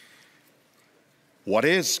What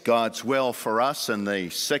is God's will for us in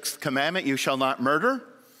the sixth commandment? You shall not murder.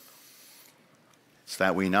 It's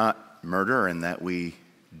that we not murder and that we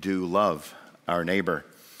do love our neighbor.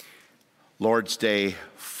 Lord's Day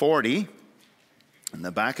 40, in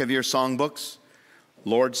the back of your songbooks,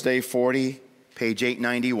 Lord's Day 40, page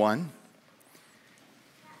 891.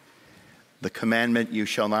 The commandment, you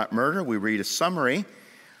shall not murder. We read a summary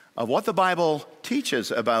of what the Bible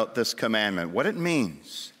teaches about this commandment, what it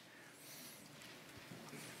means.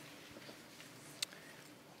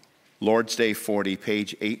 Lord's Day 40,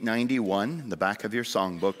 page 891, the back of your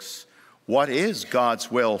songbooks. What is God's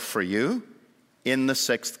will for you in the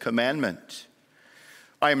sixth commandment?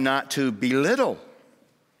 I am not to belittle,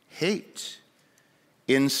 hate,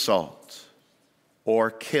 insult, or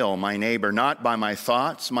kill my neighbor, not by my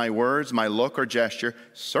thoughts, my words, my look or gesture,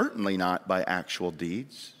 certainly not by actual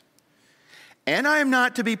deeds. And I am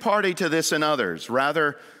not to be party to this in others.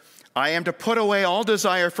 Rather, I am to put away all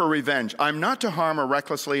desire for revenge. I'm not to harm or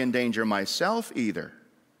recklessly endanger myself either.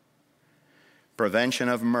 Prevention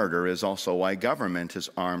of murder is also why government is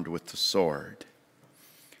armed with the sword.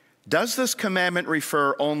 Does this commandment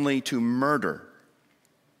refer only to murder?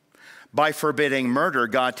 By forbidding murder,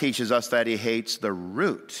 God teaches us that he hates the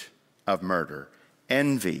root of murder: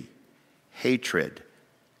 envy, hatred,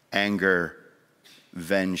 anger,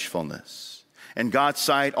 vengefulness. In God's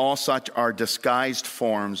sight, all such are disguised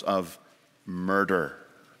forms of murder.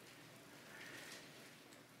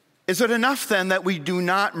 Is it enough then that we do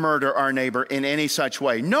not murder our neighbor in any such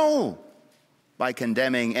way? No. By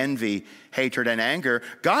condemning envy, hatred, and anger,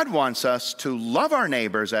 God wants us to love our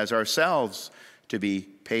neighbors as ourselves, to be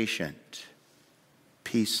patient,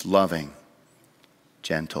 peace-loving,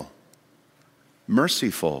 gentle,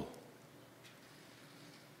 merciful,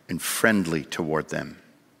 and friendly toward them,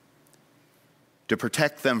 to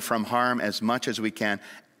protect them from harm as much as we can,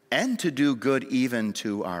 and to do good even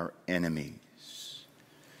to our enemies.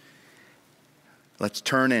 Let's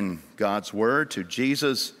turn in God's word to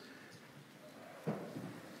Jesus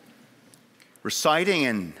reciting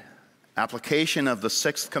an application of the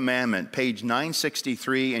sixth commandment, page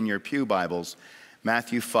 963 in your pew Bibles,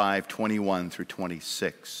 Matthew 5, 21 through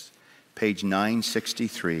 26. Page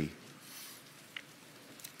 963,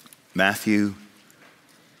 Matthew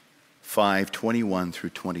 5, 21 through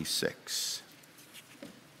 26.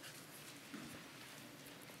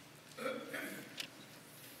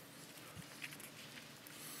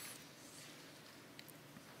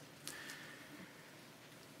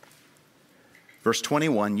 Verse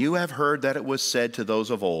 21, you have heard that it was said to those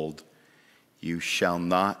of old, you shall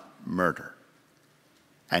not murder,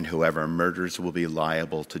 and whoever murders will be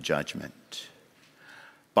liable to judgment.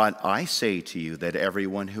 But I say to you that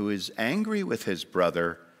everyone who is angry with his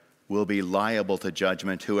brother will be liable to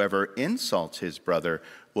judgment. Whoever insults his brother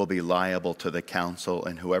will be liable to the council,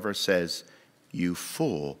 and whoever says, you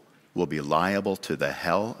fool, will be liable to the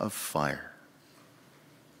hell of fire.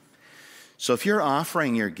 So if you're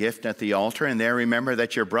offering your gift at the altar and there remember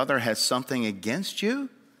that your brother has something against you,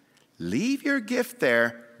 leave your gift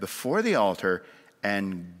there before the altar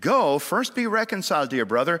and go. First be reconciled to your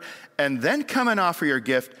brother and then come and offer your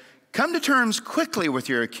gift. Come to terms quickly with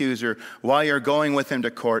your accuser while you're going with him to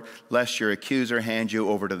court, lest your accuser hand you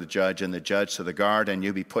over to the judge and the judge to the guard and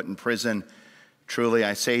you be put in prison. Truly,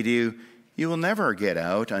 I say to you, you will never get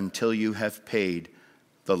out until you have paid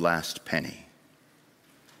the last penny.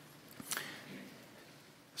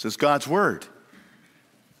 This is God's word.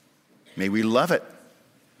 May we love it,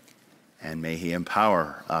 and may he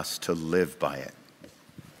empower us to live by it.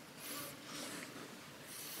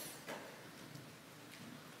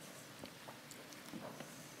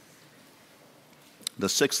 The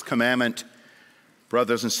sixth commandment,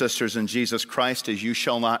 brothers and sisters in Jesus Christ, is you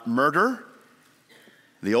shall not murder.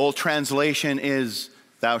 The old translation is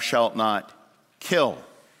thou shalt not kill.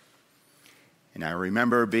 And I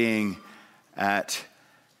remember being at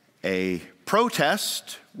a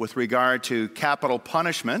protest with regard to capital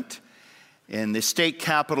punishment in the state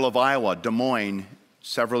capital of Iowa, Des Moines,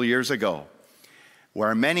 several years ago,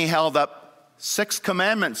 where many held up Sixth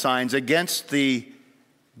Commandment signs against the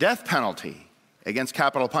death penalty, against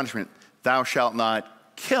capital punishment. Thou shalt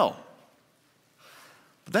not kill.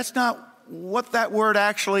 But that's not what that word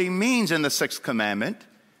actually means in the Sixth Commandment,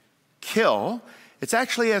 kill. It's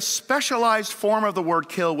actually a specialized form of the word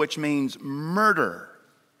kill, which means murder.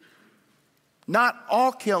 Not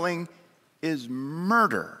all killing is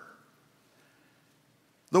murder.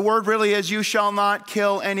 The word really is, you shall not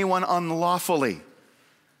kill anyone unlawfully.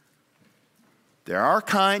 There are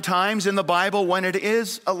times in the Bible when it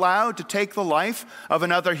is allowed to take the life of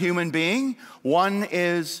another human being. One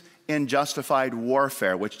is in justified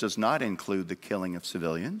warfare, which does not include the killing of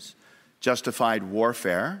civilians, justified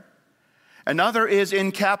warfare. Another is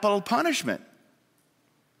in capital punishment.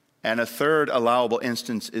 And a third allowable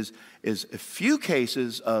instance is a few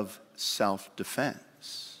cases of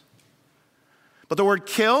self-defense. But the word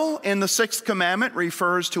kill in the sixth commandment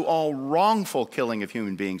refers to all wrongful killing of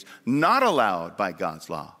human beings, not allowed by God's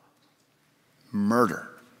law. Murder.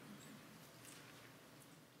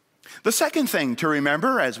 The second thing to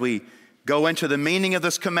remember as we go into the meaning of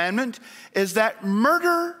this commandment is that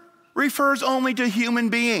murder refers only to human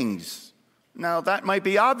beings. Now, that might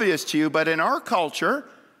be obvious to you, but in our culture,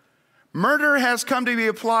 murder has come to be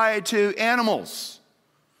applied to animals.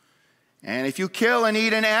 And if you kill and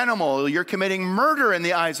eat an animal, you're committing murder in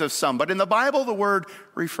the eyes of some. But in the Bible, the word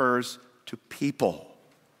refers to people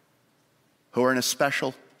who are in a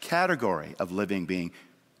special category of living being,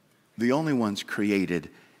 the only ones created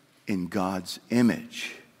in God's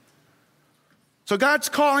image. So God's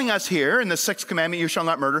calling us here in the sixth commandment, you shall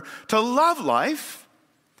not murder, to love life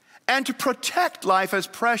and to protect life as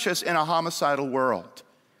precious in a homicidal world.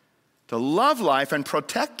 To love life and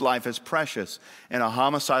protect life as precious in a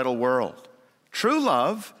homicidal world. True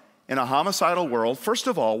love in a homicidal world, first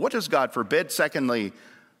of all, what does God forbid? Secondly,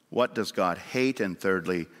 what does God hate? And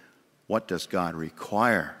thirdly, what does God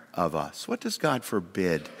require of us? What does God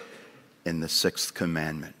forbid in the sixth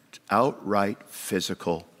commandment? Outright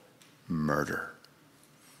physical murder.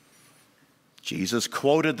 Jesus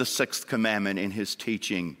quoted the sixth commandment in his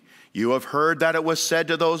teaching. You have heard that it was said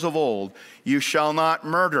to those of old, you shall not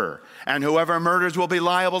murder, and whoever murders will be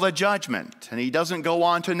liable to judgment. And he doesn't go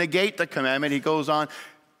on to negate the commandment, he goes on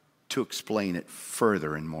to explain it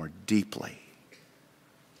further and more deeply.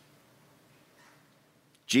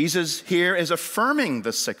 Jesus here is affirming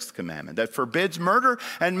the sixth commandment that forbids murder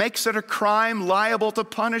and makes it a crime liable to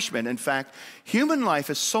punishment. In fact, human life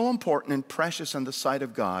is so important and precious in the sight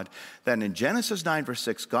of God that in Genesis 9 verse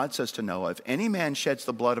 6, God says to Noah, if any man sheds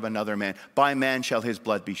the blood of another man, by man shall his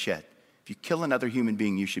blood be shed. If you kill another human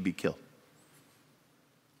being, you should be killed.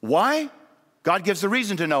 Why? God gives the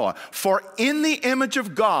reason to Noah. For in the image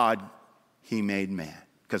of God, he made man.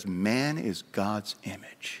 Because man is God's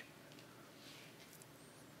image.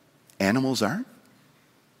 Animals aren't.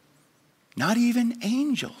 Not even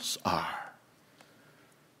angels are.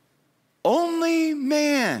 Only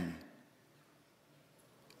man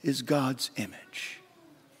is God's image.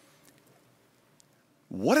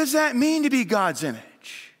 What does that mean to be God's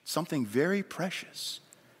image? Something very precious.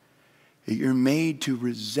 You're made to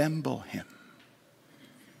resemble him.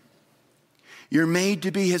 You're made to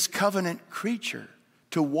be his covenant creature,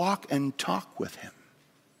 to walk and talk with him.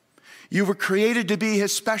 You were created to be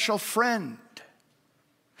his special friend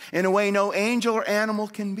in a way no angel or animal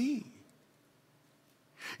can be.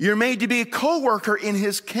 You're made to be a co-worker in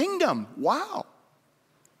his kingdom. Wow.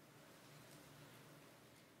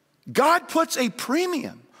 God puts a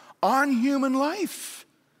premium on human life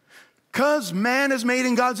because man is made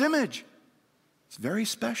in God's image. It's very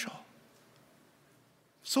special.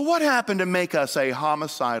 So what happened to make us a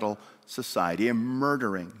homicidal society, a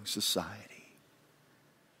murdering society?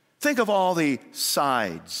 Think of all the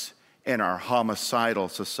sides in our homicidal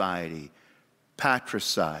society.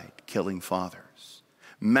 Patricide, killing fathers.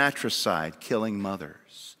 Matricide, killing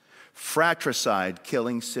mothers. Fratricide,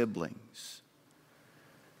 killing siblings.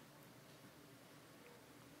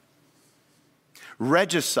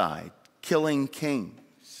 Regicide, killing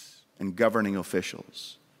kings and governing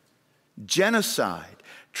officials. Genocide,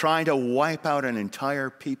 trying to wipe out an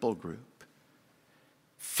entire people group.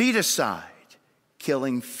 Feticide,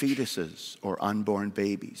 killing fetuses or unborn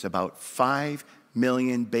babies. About 5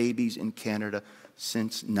 million babies in Canada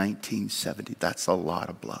since 1970. That's a lot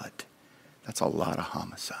of blood. That's a lot of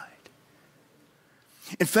homicide.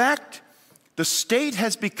 In fact, the state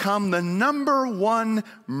has become the number one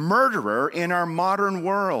murderer in our modern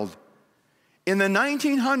world. In the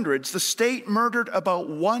 1900s, the state murdered about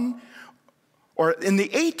in the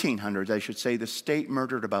 1800s, I should say, the state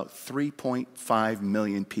murdered about 3.5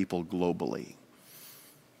 million people globally.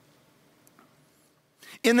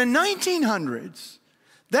 In the 1900s,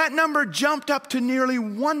 that number jumped up to nearly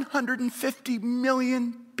 150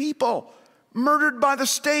 million people murdered by the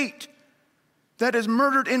state. That is,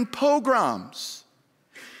 murdered in pogroms,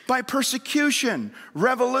 by persecution,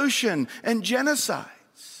 revolution, and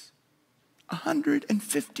genocides.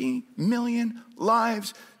 150 million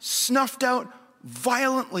lives snuffed out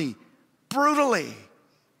violently, brutally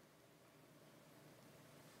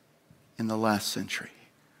in the last century.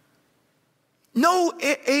 No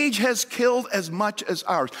age has killed as much as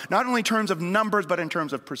ours, not only in terms of numbers, but in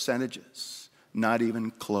terms of percentages. Not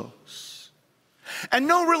even close. And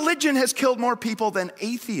no religion has killed more people than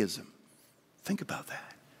atheism. Think about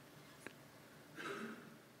that.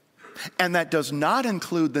 And that does not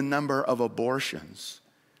include the number of abortions,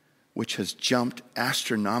 which has jumped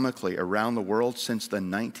astronomically around the world since the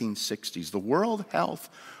 1960s. The World Health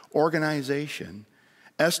Organization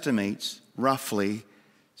estimates roughly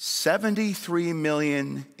 73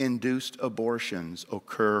 million induced abortions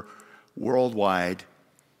occur worldwide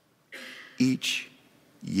each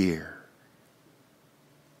year.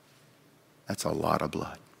 That's a lot of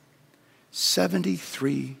blood.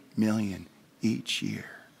 73 million each year.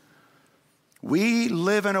 We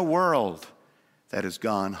live in a world that has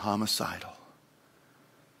gone homicidal.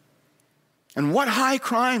 And what high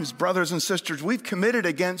crimes, brothers and sisters, we've committed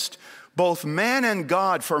against both man and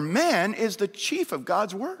God, for man is the chief of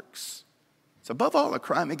God's works. It's above all a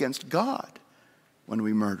crime against God when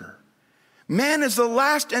we murder. Man is the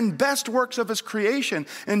last and best works of his creation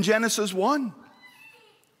in Genesis 1.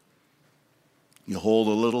 You hold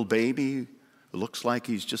a little baby, it looks like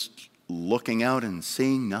he's just looking out and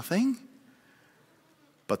seeing nothing.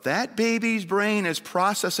 But that baby's brain is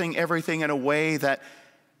processing everything in a way that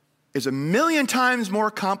is 1,000,000 times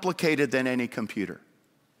more complicated than any computer.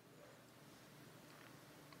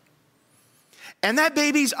 And that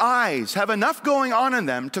baby's eyes have enough going on in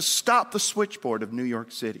them to stop the switchboard of New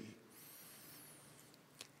York City.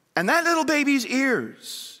 And that little baby's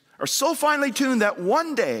ears are so finely tuned that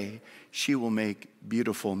one day she will make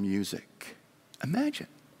beautiful music. Imagine.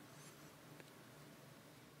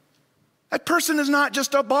 That person is not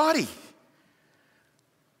just a body,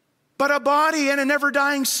 but a body and a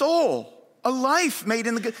never-dying soul, a life made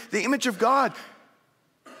in the image of God,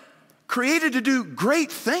 created to do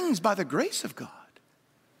great things by the grace of God.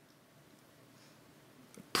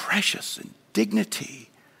 The precious and dignity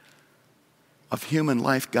of human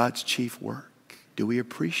life, God's chief work. Do we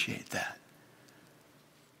appreciate that?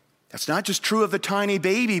 That's not just true of the tiny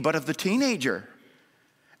baby, but of the teenager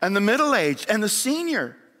and the middle-aged and the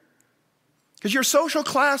senior. Because your social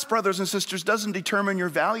class, brothers and sisters, doesn't determine your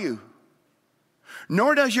value.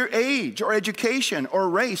 Nor does your age or education or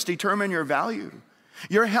race determine your value.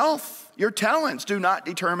 Your health, your talents do not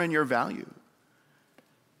determine your value.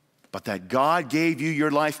 But that God gave you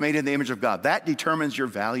your life made in the image of God, that determines your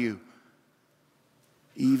value.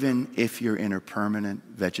 Even if you're in a permanent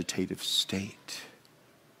vegetative state.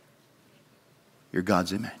 You're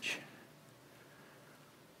God's image.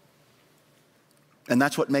 And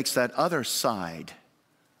that's what makes that other side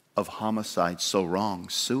of homicide so wrong,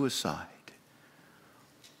 suicide.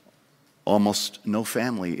 Almost no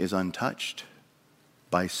family is untouched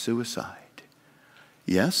by suicide.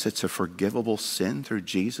 Yes, it's a forgivable sin through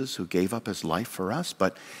Jesus who gave up his life for us,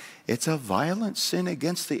 but it's a violent sin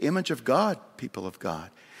against the image of God, people of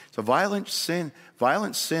God. It's a violent sin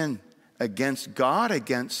against God,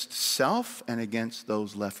 against self, and against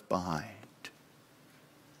those left behind.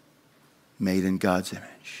 Made in God's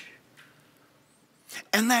image.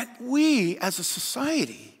 And that we as a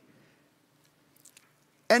society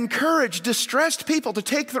encourage distressed people to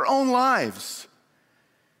take their own lives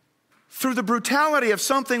through the brutality of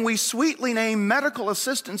something we sweetly name medical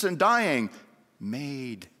assistance in dying,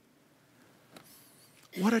 MAID.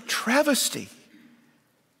 What a travesty.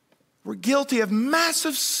 We're guilty of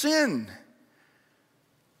massive sin.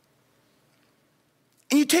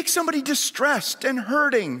 And you take somebody distressed and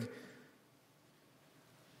hurting,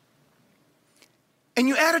 and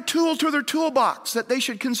you add a tool to their toolbox that they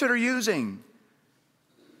should consider using.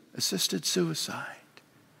 Assisted suicide.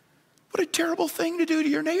 What a terrible thing to do to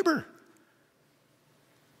your neighbor.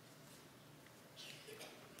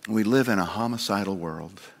 We live in a homicidal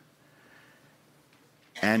world.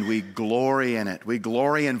 And we glory in it. We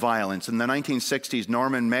glory in violence. In the 1960s,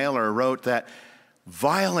 Norman Mailer wrote that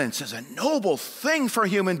violence is a noble thing for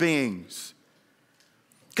human beings.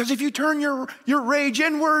 Because if you turn your rage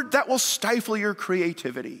inward, that will stifle your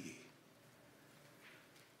creativity.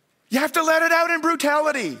 You have to let it out in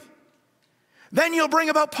brutality. Then you'll bring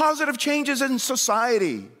about positive changes in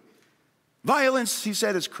society. Violence, he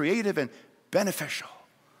said, is creative and beneficial.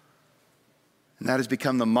 And that has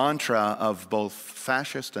become the mantra of both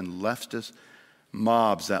fascist and leftist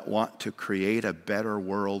mobs that want to create a better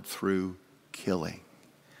world through killing.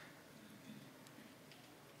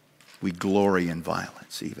 We glory in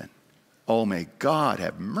violence even. Oh, may God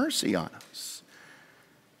have mercy on us.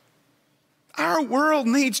 Our world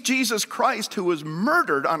needs Jesus Christ, who was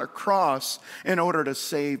murdered on a cross in order to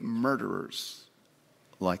save murderers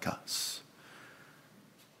like us.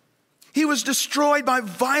 He was destroyed by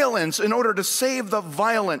violence in order to save the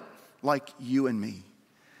violent like you and me.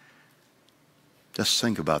 Just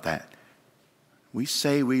think about that. We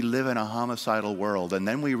say we live in a homicidal world, and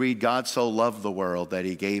then we read, God so loved the world that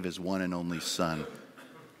he gave his one and only Son.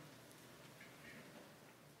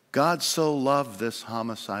 God so loved this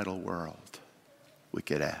homicidal world, we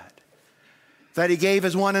could add, that he gave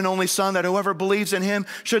his one and only Son, that whoever believes in him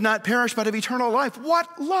should not perish but have eternal life.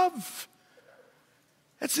 What love!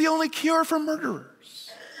 It's the only cure for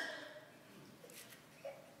murderers.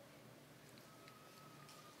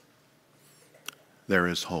 There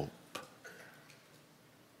is hope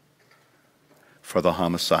for the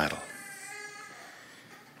homicidal.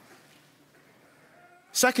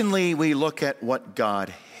 Secondly, we look at what God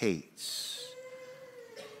hates.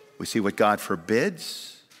 We see what God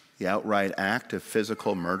forbids, the outright act of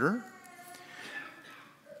physical murder.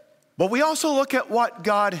 But we also look at what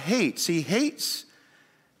God hates. He hates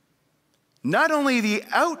not only the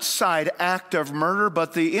outside act of murder,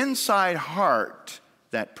 but the inside heart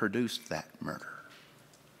that produced that murder.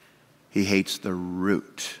 He hates the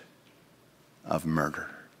root of murder.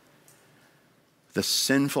 The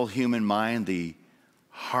sinful human mind, the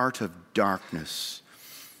heart of darkness.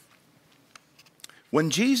 When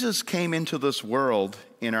Jesus came into this world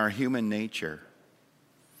in our human nature,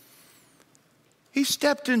 he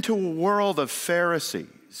stepped into a world of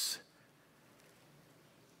Pharisees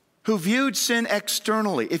who viewed sin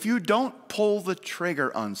externally. If you don't pull the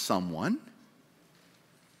trigger on someone,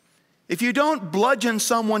 if you don't bludgeon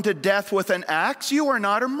someone to death with an axe, you are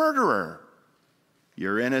not a murderer.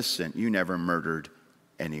 You're innocent. You never murdered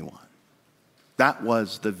anyone. That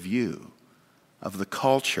was the view of the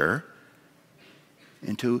culture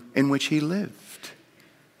in which he lived.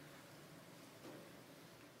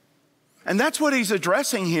 And that's what he's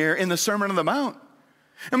addressing here in the Sermon on the Mount.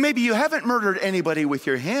 And maybe you haven't murdered anybody with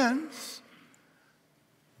your hands,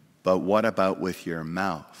 but what about with your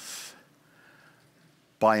mouth?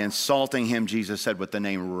 By insulting him, Jesus said, with the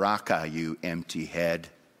name Raka, you empty head.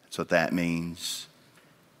 That's what that means.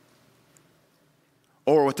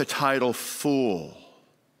 Or with the title fool.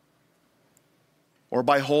 Or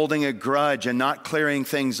by holding a grudge and not clearing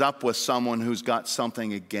things up with someone who's got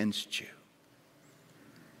something against you.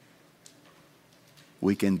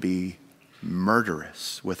 We can be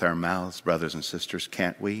murderous with our mouths, brothers and sisters,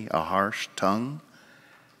 can't we? A harsh tongue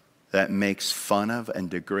that makes fun of and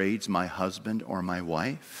degrades my husband or my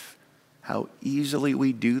wife. How easily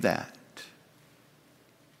we do that.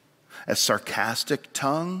 A sarcastic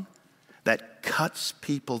tongue that cuts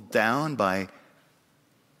people down by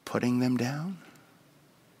putting them down.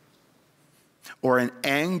 Or an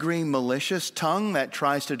angry, malicious tongue that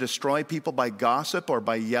tries to destroy people by gossip or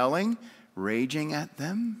by yelling, raging at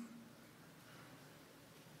them.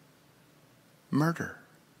 Murder.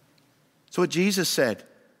 So what Jesus said,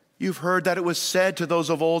 you've heard that it was said to those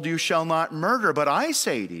of old, you shall not murder, but I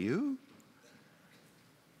say to you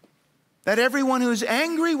that everyone who's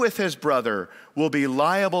angry with his brother will be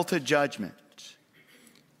liable to judgment.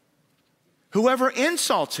 Whoever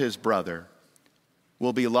insults his brother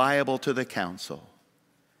will be liable to the council.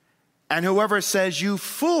 And whoever says, you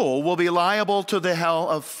fool, will be liable to the hell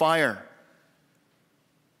of fire.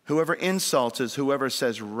 Whoever insults is whoever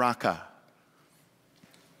says, Raka.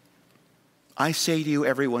 I say to you,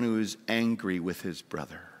 everyone who is angry with his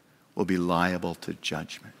brother will be liable to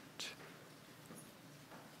judgment.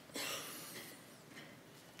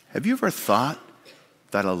 Have you ever thought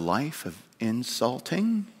that a life of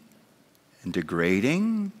insulting and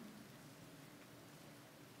degrading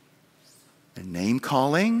and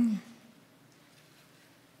name-calling,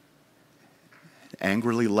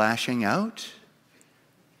 angrily lashing out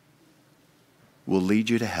will lead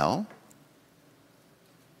you to hell?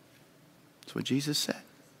 That's what Jesus said.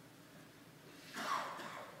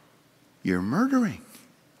 You're murdering.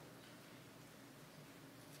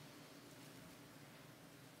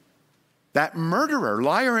 That murderer,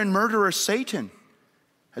 liar and murderer Satan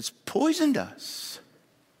has poisoned us.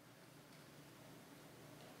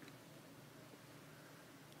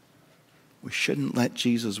 We shouldn't let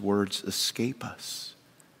Jesus' words escape us.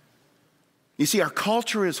 You see, our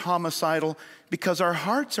culture is homicidal because our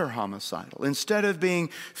hearts are homicidal. Instead of being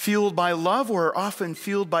fueled by love, we're often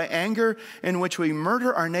fueled by anger, in which we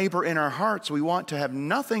murder our neighbor in our hearts. We want to have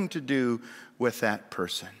nothing to do with that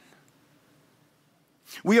person.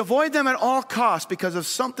 We avoid them at all costs because of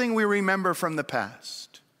something we remember from the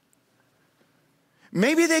past.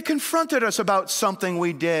 Maybe they confronted us about something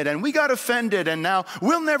we did and we got offended, and now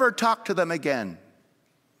we'll never talk to them again.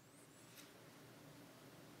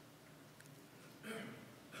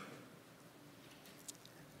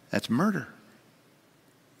 That's murder.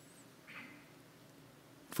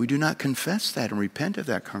 If we do not confess that and repent of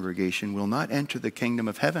that, congregation, we'll not enter the kingdom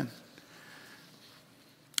of heaven.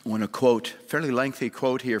 I want to quote, fairly lengthy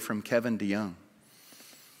quote here from Kevin DeYoung.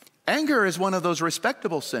 Anger is one of those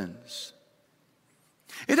respectable sins.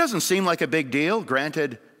 It doesn't seem like a big deal.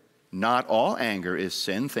 Granted, not all anger is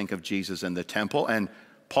sin. Think of Jesus in the temple. And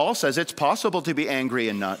Paul says it's possible to be angry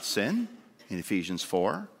and not sin in Ephesians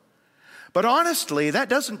 4. But honestly, that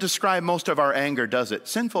doesn't describe most of our anger, does it?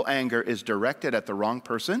 Sinful anger is directed at the wrong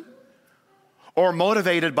person, or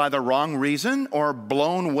motivated by the wrong reason, or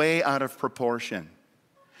blown way out of proportion.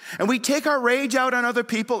 And we take our rage out on other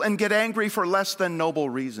people and get angry for less than noble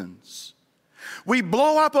reasons. We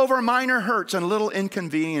blow up over minor hurts and little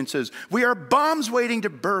inconveniences. We are bombs waiting to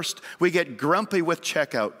burst. We get grumpy with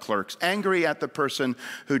checkout clerks, angry at the person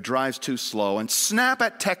who drives too slow, and snap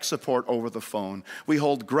at tech support over the phone. We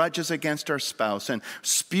hold grudges against our spouse and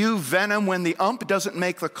spew venom when the ump doesn't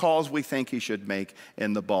make the calls we think he should make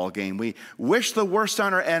in the ball game. We wish the worst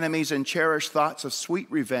on our enemies and cherish thoughts of sweet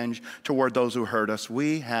revenge toward those who hurt us.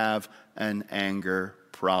 We have an anger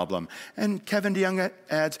problem. And Kevin DeYoung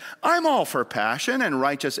adds, I'm all for passion and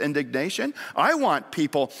righteous indignation. I want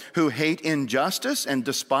people who hate injustice and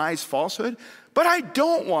despise falsehood, but I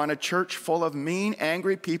don't want a church full of mean,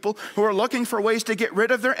 angry people who are looking for ways to get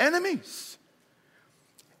rid of their enemies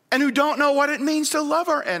and who don't know what it means to love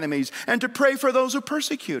our enemies and to pray for those who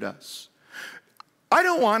persecute us. I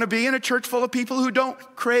don't want to be in a church full of people who don't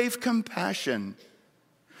crave compassion,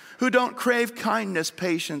 who don't crave kindness,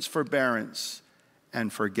 patience, forbearance,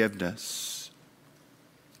 and forgiveness.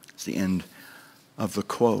 It's the end of the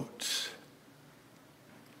quote.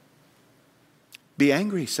 Be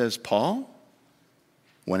angry, says Paul,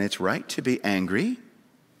 when it's right to be angry,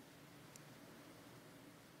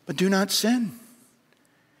 but do not sin.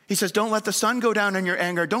 He says, don't let the sun go down in your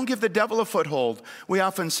anger. Don't give the devil a foothold. We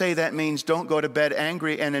often say that means don't go to bed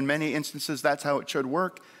angry, and in many instances that's how it should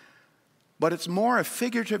work. But it's more a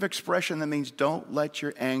figurative expression that means don't let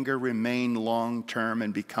your anger remain long-term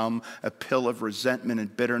and become a pill of resentment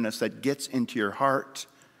and bitterness that gets into your heart.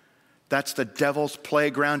 That's the devil's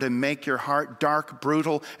playground to make your heart dark,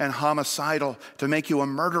 brutal, and homicidal, to make you a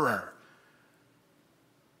murderer.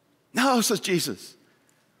 No, says Jesus,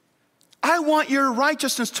 I want your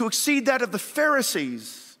righteousness to exceed that of the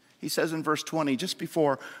Pharisees. He says in verse 20, just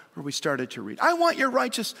before where we started to read. I want your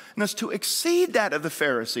righteousness to exceed that of the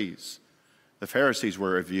Pharisees. The Pharisees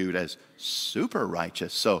were viewed as super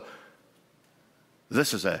righteous. So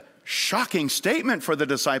this is a shocking statement for the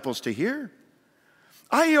disciples to hear.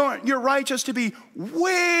 I want your righteousness to be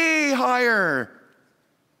way higher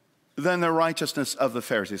than the righteousness of the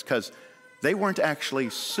Pharisees, because they weren't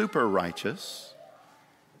actually super righteous.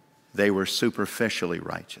 They were superficially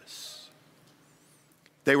righteous.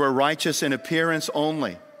 They were righteous in appearance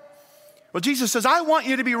only. Well, Jesus says, I want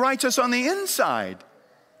you to be righteous on the inside.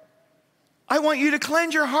 I want you to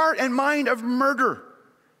cleanse your heart and mind of murder.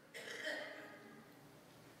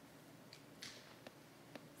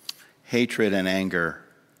 Hatred and anger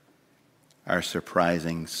are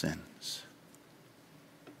surprising sins.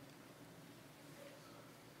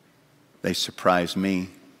 They surprised me.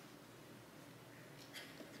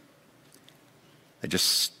 I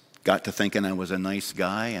just got to thinking I was a nice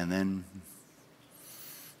guy, and then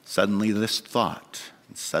suddenly this thought,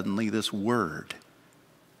 and suddenly this word.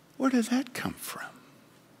 Where did that come from?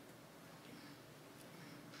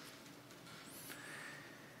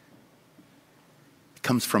 It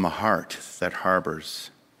comes from a heart that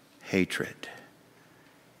harbors hatred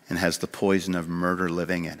and has the poison of murder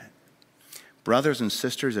living in it. Brothers and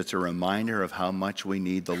sisters, it's a reminder of how much we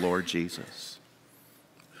need the Lord Jesus.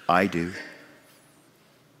 I do.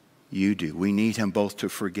 You do. We need him both to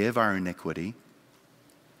forgive our iniquity,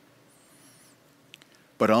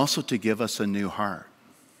 but also to give us a new heart.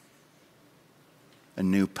 A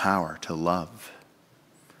new power to love,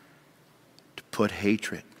 to put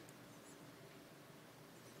hatred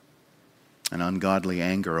and ungodly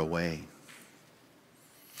anger away,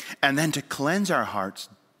 and then to cleanse our hearts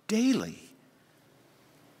daily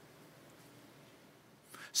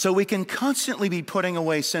so we can constantly be putting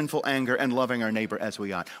away sinful anger and loving our neighbor as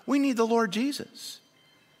we ought. We need the Lord Jesus,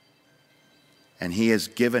 and he has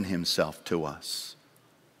given himself to us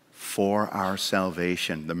for our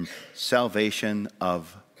salvation, the salvation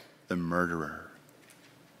of the murderer.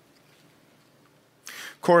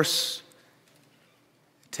 Of course,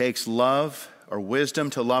 it takes love or wisdom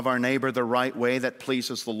to love our neighbor the right way that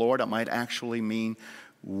pleases the Lord. It might actually mean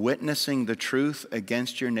witnessing the truth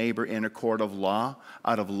against your neighbor in a court of law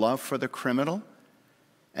out of love for the criminal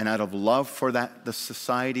and out of love for the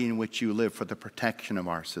society in which you live, for the protection of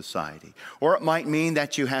our society. Or it might mean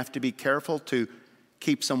that you have to be careful to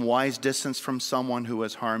keep some wise distance from someone who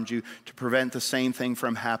has harmed you to prevent the same thing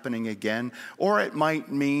from happening again. Or it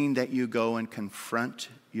might mean that you go and confront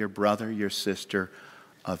your brother, your sister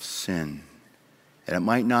of sin. And it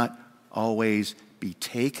might not always be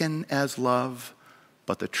taken as love,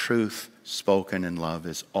 but the truth spoken in love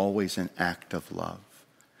is always an act of love.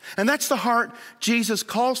 And that's the heart Jesus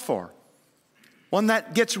calls for. One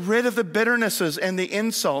that gets rid of the bitternesses and the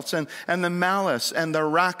insults and the malice and the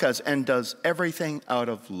rakas and does everything out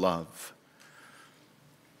of love.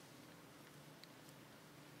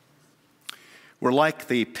 We're like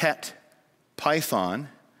the pet python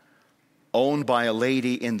owned by a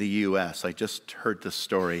lady in the U.S. I just heard this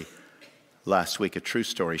story last week, a true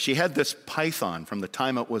story. She had this python from the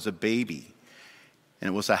time it was a baby, and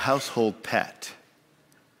it was a household pet.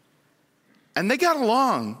 And they got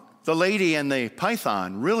along, the lady and the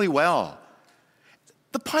python, really well.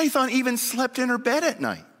 The python even slept in her bed at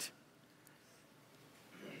night.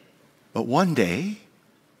 But one day,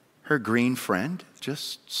 her green friend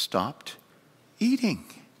just stopped eating.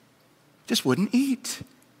 Just wouldn't eat.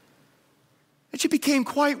 And she became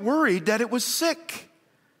quite worried that it was sick.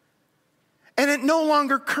 And it no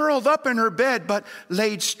longer curled up in her bed, but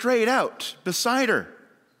laid straight out beside her,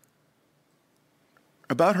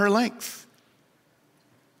 about her length.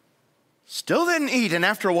 Still didn't eat, and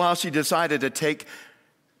after a while she decided to take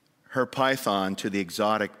her python to the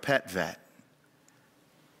exotic pet vet.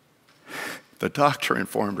 The doctor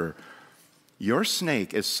informed her, "Your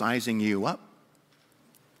snake is sizing you up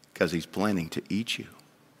because he's planning to eat you.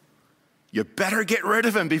 You better get rid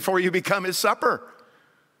of him before you become his supper."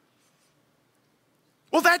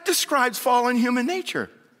 Well, that describes fallen human nature.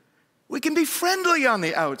 We can be friendly on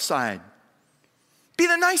the outside, be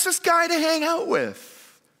the nicest guy to hang out with.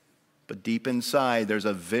 But deep inside, there's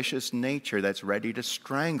a vicious nature that's ready to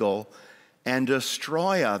strangle and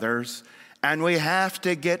destroy others, and we have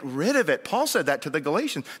to get rid of it. Paul said that to the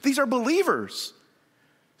Galatians. These are believers.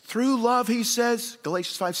 Through love, he says,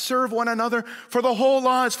 Galatians 5, serve one another, for the whole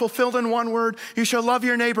law is fulfilled in one word: you shall love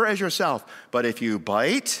your neighbor as yourself. But if you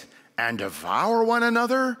bite and devour one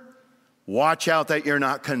another, watch out that you're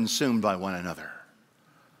not consumed by one another.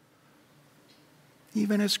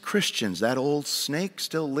 Even as Christians, that old snake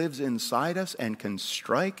still lives inside us and can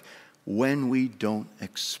strike when we don't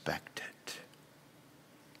expect it.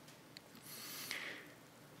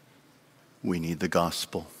 We need the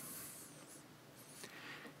gospel.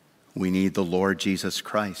 We need the Lord Jesus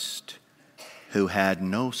Christ, who had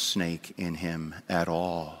no snake in him at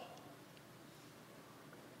all,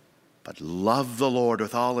 but loved the Lord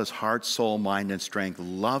with all his heart, soul, mind, and strength,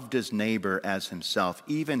 loved his neighbor as himself,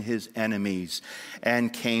 even his enemies,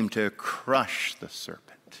 and came to crush the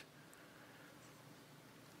serpent.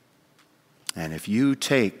 And if you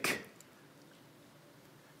take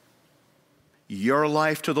your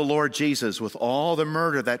life to the Lord Jesus with all the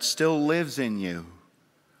murder that still lives in you,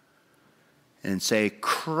 and say,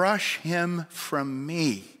 "Crush him from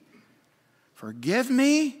me. Forgive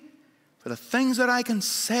me for the things that I can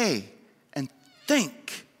say and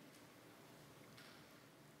think,"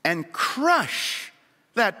 and crush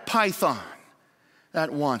that python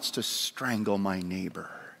that wants to strangle my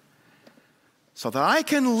neighbor, so that I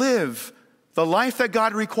can live the life that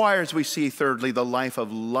God requires. We see, thirdly, the life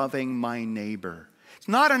of loving my neighbor. It's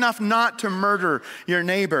not enough not to murder your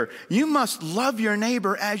neighbor. You must love your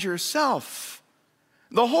neighbor as yourself.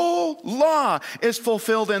 The whole law is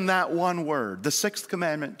fulfilled in that one word. The sixth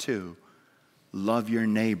commandment too: love your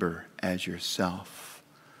neighbor as yourself.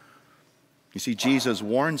 You see, Jesus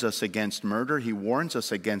warns us against murder. He warns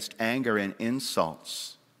us against anger and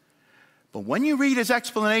insults. But when you read his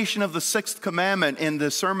explanation of the sixth commandment in the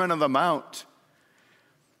Sermon on the Mount,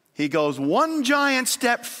 he goes one giant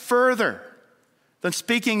step further than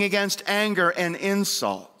speaking against anger and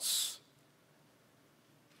insults.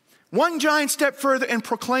 One giant step further in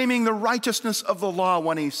proclaiming the righteousness of the law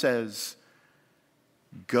when he says,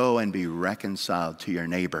 "Go and be reconciled to your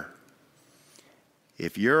neighbor."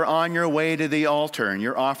 If you're on your way to the altar and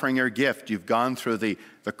you're offering your gift, you've gone through the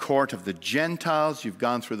court of the Gentiles, you've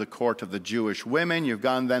gone through the court of the Jewish women, you've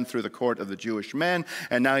gone then through the court of the Jewish men,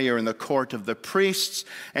 and now you're in the court of the priests,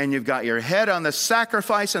 and you've got your head on the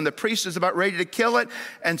sacrifice, and the priest is about ready to kill it,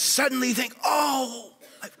 and suddenly you think, "Oh,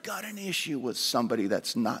 I've got an issue with somebody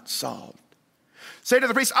that's not solved." Say to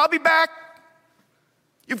the priest, "I'll be back.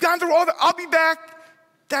 You've gone through all that, I'll be back."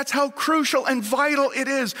 That's how crucial and vital it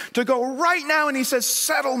is to go right now. And he says,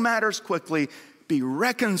 settle matters quickly. Be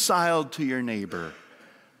reconciled to your neighbor.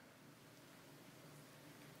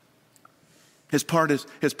 His point is,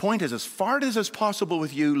 as far as is possible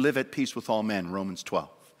with you, live at peace with all men, Romans 12.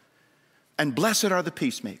 And blessed are the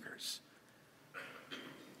peacemakers.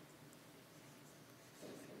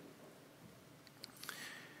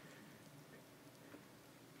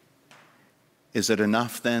 Is it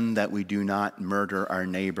enough then that we do not murder our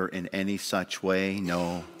neighbor in any such way?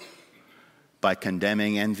 No. By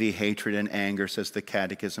condemning envy, hatred, and anger, says the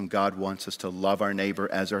Catechism, God wants us to love our neighbor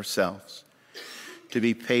as ourselves, to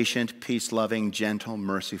be patient, peace-loving, gentle,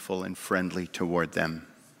 merciful, and friendly toward them,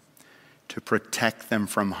 to protect them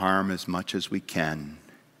from harm as much as we can,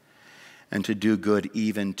 and to do good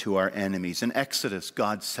even to our enemies. In Exodus,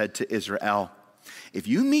 God said to Israel, if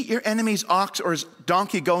you meet your enemy's ox or his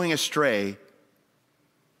donkey going astray,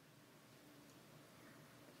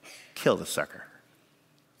 kill the sucker.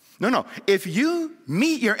 No. If you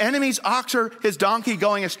meet your enemy's ox or his donkey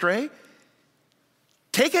going astray,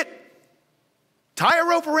 take it, tie a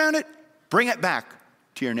rope around it, bring it back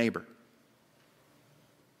to your neighbor.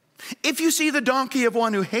 If you see the donkey of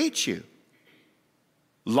one who hates you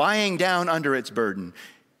lying down under its burden,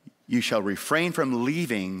 you shall refrain from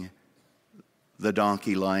leaving the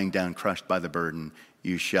donkey lying down crushed by the burden.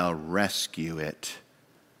 You shall rescue it.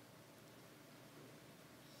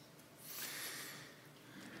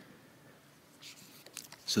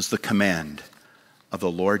 This is the command of the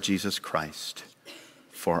Lord Jesus Christ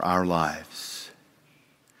for our lives.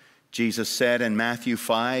 Jesus said in Matthew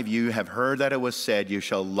 5, you have heard that it was said, you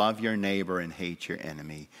shall love your neighbor and hate your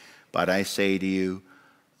enemy. But I say to you,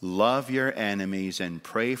 love your enemies and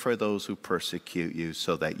pray for those who persecute you,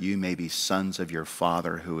 so that you may be sons of your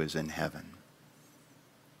Father who is in heaven.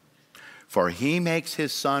 For he makes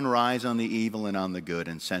his sun rise on the evil and on the good,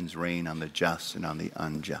 and sends rain on the just and on the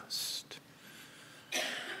unjust.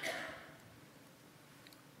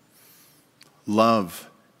 Love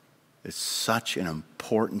is such an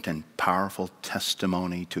important and powerful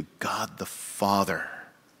testimony to God the Father,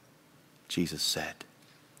 Jesus said,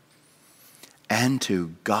 and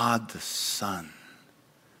to God the Son,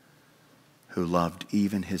 who loved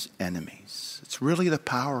even his enemies. It's really the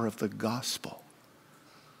power of the gospel.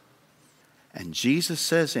 And Jesus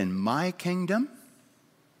says, in my kingdom,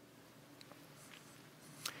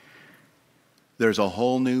 there's a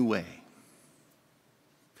whole new way.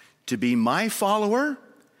 To be my follower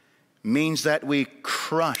means that we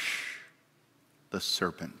crush the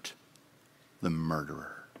serpent, the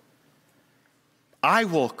murderer. I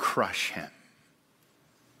will crush him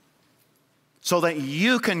so that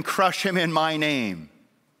you can crush him in my name.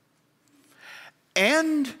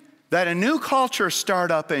 And that a new culture start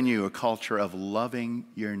up in you, a culture of loving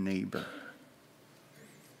your neighbor.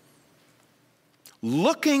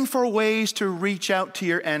 Looking for ways to reach out to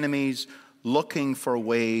your enemies, looking for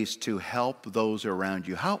ways to help those around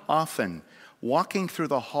you. How often, walking through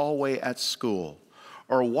the hallway at school,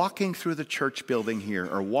 or walking through the church building here,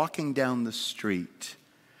 or walking down the street,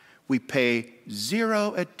 we pay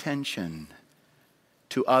zero attention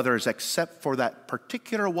to others except for that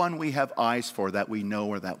particular one we have eyes for, that we know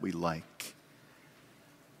or that we like.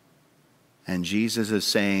 And Jesus is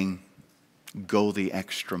saying, go the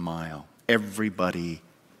extra mile. Everybody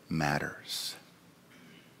matters.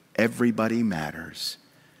 Everybody matters,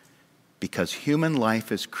 because human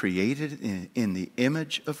life is created in the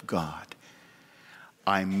image of God.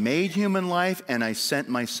 I made human life, and I sent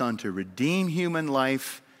my Son to redeem human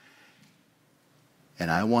life.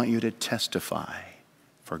 And I want you to testify,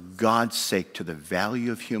 for God's sake, to the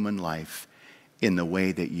value of human life in the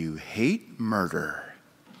way that you hate murder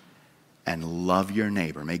and love your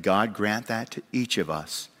neighbor. May God grant that to each of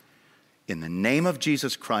us, in the name of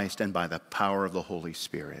Jesus Christ and by the power of the Holy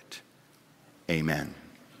Spirit. Amen.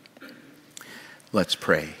 Let's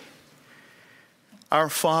pray. Our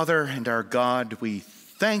Father and our God, we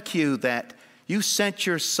thank you that you sent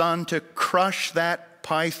your Son to crush that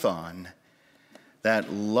python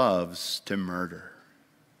that loves to murder,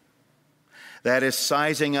 that is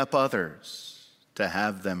sizing up others to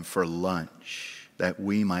have them for lunch, that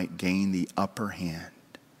we might gain the upper hand.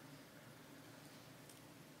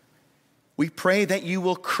 We pray that you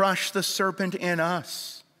will crush the serpent in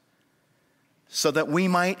us, so that we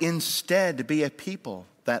might instead be a people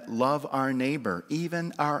that love our neighbor,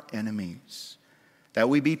 even our enemies. That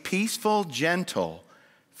we be peaceful, gentle,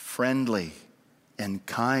 friendly, and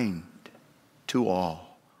kind to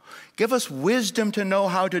all. Give us wisdom to know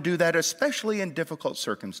how to do that, especially in difficult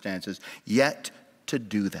circumstances, yet to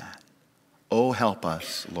do that. Oh, help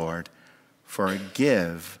us, Lord.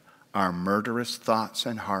 Forgive our murderous thoughts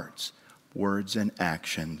and hearts, words and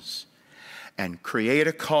actions, and create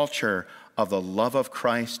a culture of the love of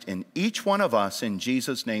Christ in each one of us. In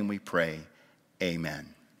Jesus' name we pray. Amen.